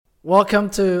Welcome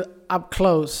to Up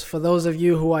Close. For those of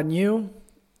you who are new,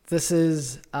 this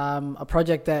is a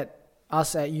project that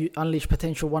us at Unleash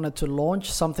Potential wanted to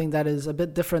launch, something that is a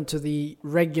bit different to the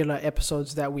regular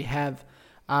episodes that we have.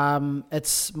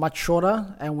 It's much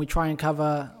shorter and we try and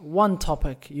cover one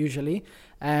topic usually,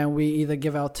 and we either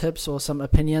give our tips or some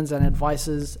opinions and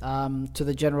advices to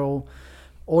the general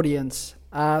audience.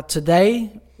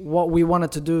 Today, what we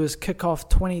wanted to do is kick off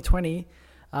 2020,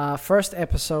 first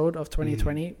episode of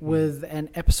 2020 with an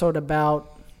episode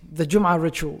about the Jum'ah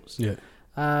rituals. Yeah.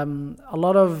 A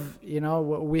lot of, we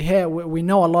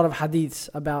know a lot of hadiths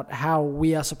about how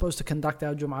we are supposed to conduct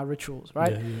our Jum'ah rituals,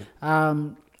 right?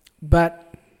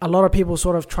 But a lot of people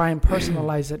sort of try and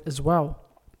personalize it as well.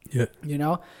 Yeah.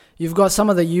 You've got some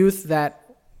of the youth that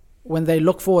when they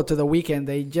look forward to the weekend,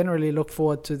 they generally look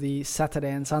forward to the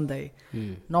Saturday and Sunday.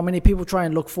 Not many people try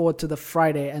and look forward to the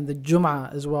Friday and the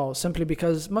Jum'ah as well, simply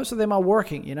because most of them are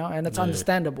working, and it's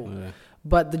understandable. Yeah.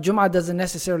 But the Jum'ah doesn't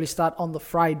necessarily start on the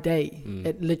Friday.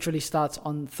 It literally starts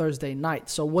on Thursday night.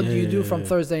 So what do you do from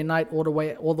Thursday night all the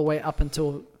way up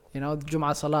until the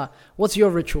Jum'ah Salah? What's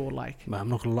your ritual like? Man, I'm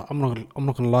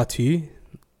not gonna lie to you.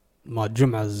 My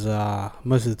Jum'ah is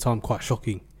most of the time quite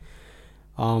shocking.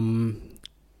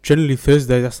 Generally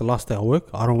Thursday, that's the last day I work.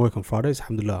 I don't work on Fridays.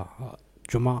 Alhamdulillah,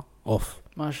 Jum'ah off.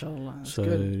 MashaAllah, that's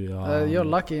good. You're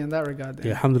lucky in that regard. Then.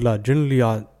 Yeah, Alhamdulillah.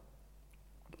 Generally,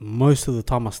 most of the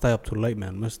time I stay up till late,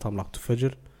 man. Most of the time, like to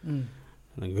Fajr, and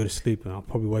then go to sleep, and I'll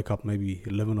probably wake up maybe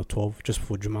 11 or 12 just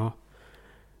before Jum'ah.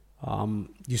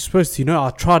 You're supposed to, I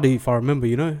try to, if I remember,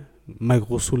 make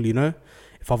ghusl,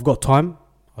 if I've got time,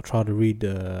 I try to read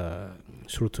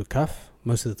Surah Al-Kahf.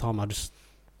 Most of the time, I just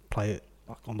play it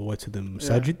like on the way to the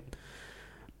masajid.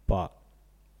 But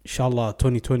inshallah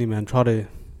 2020, man, try to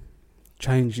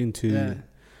change into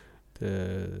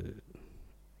the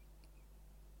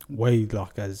way,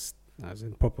 like as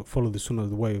in proper, follow the sunnah,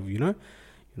 the way of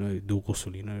do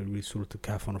ghusl, read Surah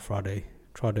Al-Kahf on a Friday.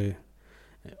 Try to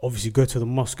obviously go to the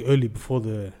mosque early before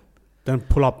don't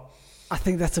pull up. I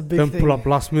think that's a big thing. Don't pull up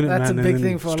last minute, that's man. That's a big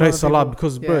thing for straight a lot of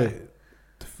salah people.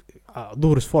 Because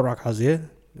Dhuhr is 4 rakahs, yeah.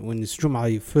 When it's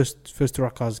Jum'ah, first 2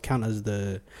 rakahs count as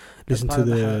listen to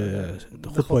the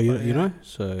khutbah,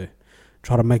 So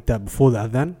try to make that before the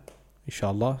adhan,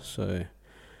 inshallah. So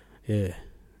yeah,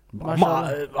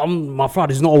 my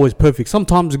Friday's not always perfect.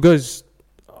 Sometimes it goes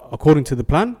according to the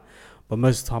plan, but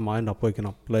most of the time I end up waking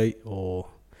up late, or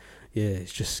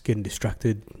it's just getting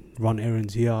distracted, run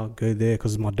errands here, go there,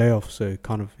 because it's my day off. So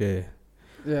kind of Yeah,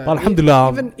 but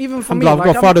alhamdulillah, even for me, I've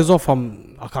got Fridays off.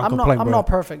 I can't complain. I'm not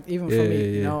perfect, even for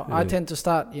me. I tend to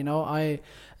start.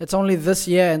 It's only this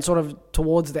year and sort of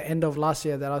towards the end of last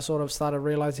year that I sort of started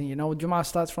realizing, Jum'ah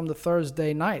starts from the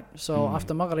Thursday night. So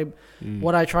after Maghrib,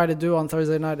 what I try to do on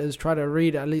Thursday night is try to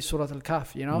read at least Surah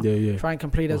Al-Kahf. Try and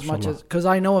complete as much as, because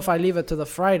I know if I leave it to the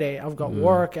Friday, I've got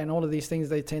work and all of these things,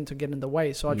 they tend to get in the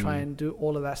way. So I try and do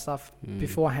all of that stuff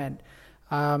beforehand.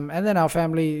 And then our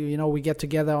family, we get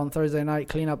together on Thursday night,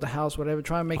 clean up the house, whatever,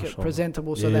 try and make it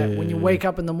presentable so that when you wake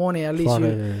up in the morning, at least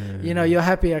you're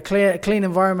happy. A clean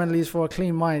environment leads for a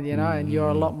clean mind, and you're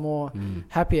a lot more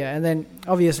happier. And then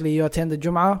obviously you attend the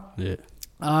Jum'ah. Yeah.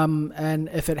 And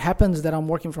if it happens that I'm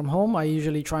working from home, I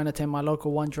usually try and attend my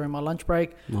local one during my lunch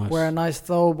break, wear a nice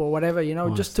thobe or whatever,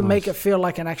 just to make it feel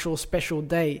like an actual special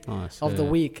day of the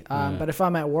week. But if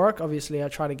I'm at work, obviously I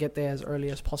try to get there as early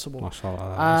as possible.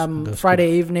 That's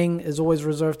Friday evening is always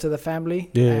reserved to the family,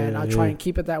 and I try and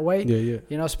keep it that way.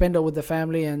 Spend it with the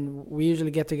family, and we usually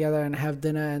get together and have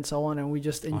dinner and so on, and we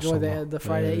just enjoy the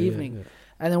Friday evening.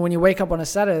 And then when you wake up on a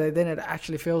Saturday, then it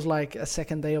actually feels like a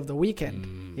second day of the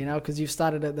weekend, because you've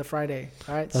started at the Friday,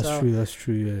 right? That's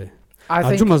true, yeah. I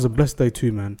think Jum'ah's a blessed day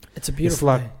too, man. It's a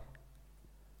beautiful day.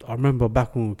 I remember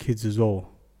back when we were kids as well,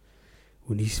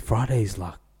 when these Fridays, it's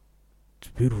a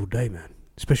beautiful day, man.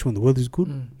 Especially when the weather's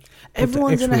good.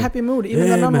 Everyone's in a happy mood, even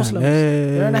the non-Muslims.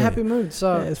 They're in a happy mood.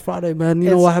 So it's Friday, man.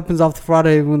 You know what happens after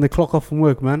Friday when they clock off from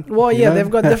work, man? Well, they've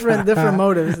got different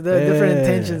motives, different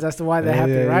intentions as to why they're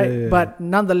happy, right? But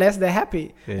nonetheless, they're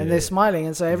happy and they're smiling,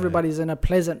 and so everybody's in a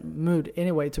pleasant mood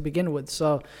anyway to begin with.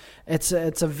 So it's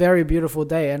a very beautiful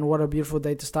day, and what a beautiful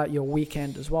day to start your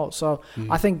weekend as well. So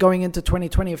I think going into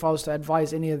 2020, if I was to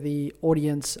advise any of the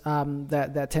audience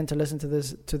that tend to listen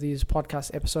to these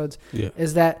podcast episodes,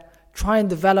 is that try and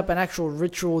develop an actual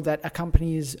ritual that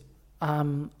accompanies a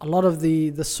lot of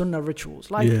the sunnah rituals.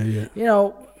 Do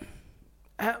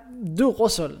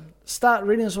ghusl. Start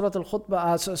reading Surah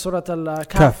Al-Khutbah, Surah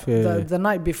Al-Kahf the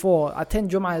night before.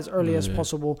 Attend Jum'ah as early as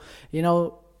possible.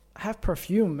 Have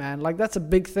perfume, man. That's a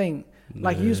big thing.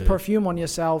 Use perfume on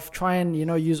yourself. Try and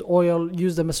use oil.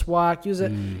 Use the miswak. Use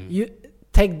it.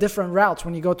 take different routes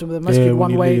when you go to the masjid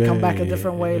one way, come back a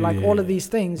different way, like all of these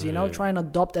things, you know, try and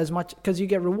adopt as much, because you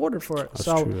get rewarded for it.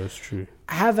 That's true.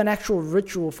 Have an actual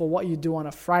ritual for what you do on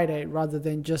a Friday rather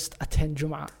than just attend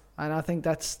Jum'ah. And I think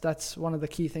that's one of the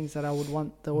key things that I would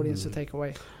want the audience to take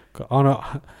away.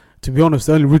 To be honest,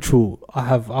 the only ritual I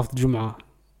have after Jum'ah,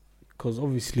 because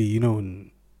obviously, you know,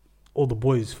 and all the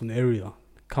boys from the area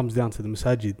comes down to the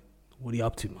masajid. What are you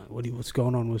up to, man? What's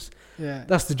going on?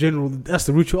 That's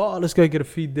the ritual. Oh, let's go get a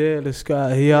feed there. Let's go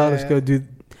here. Let's go do.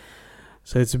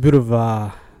 So it's a bit of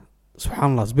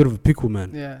subhanallah, it's a bit of a pickle,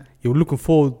 man. Yeah. You're looking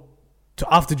forward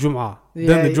to after Jum'ah.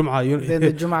 Then the Jum'ah. Then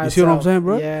the Jum'ah. You see what I'm saying,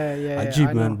 bro? Yeah.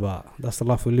 Ajib, man, but that's the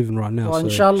life we're living right now. Well, so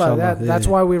inshallah, that's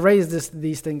why we raise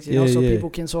these things, you know, so people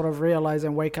can sort of realize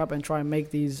and wake up and try and make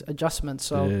these adjustments.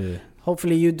 So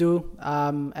hopefully you do.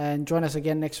 And join us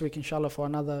again next week, inshallah, for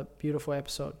another beautiful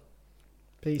episode.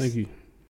 Peace. Thank you.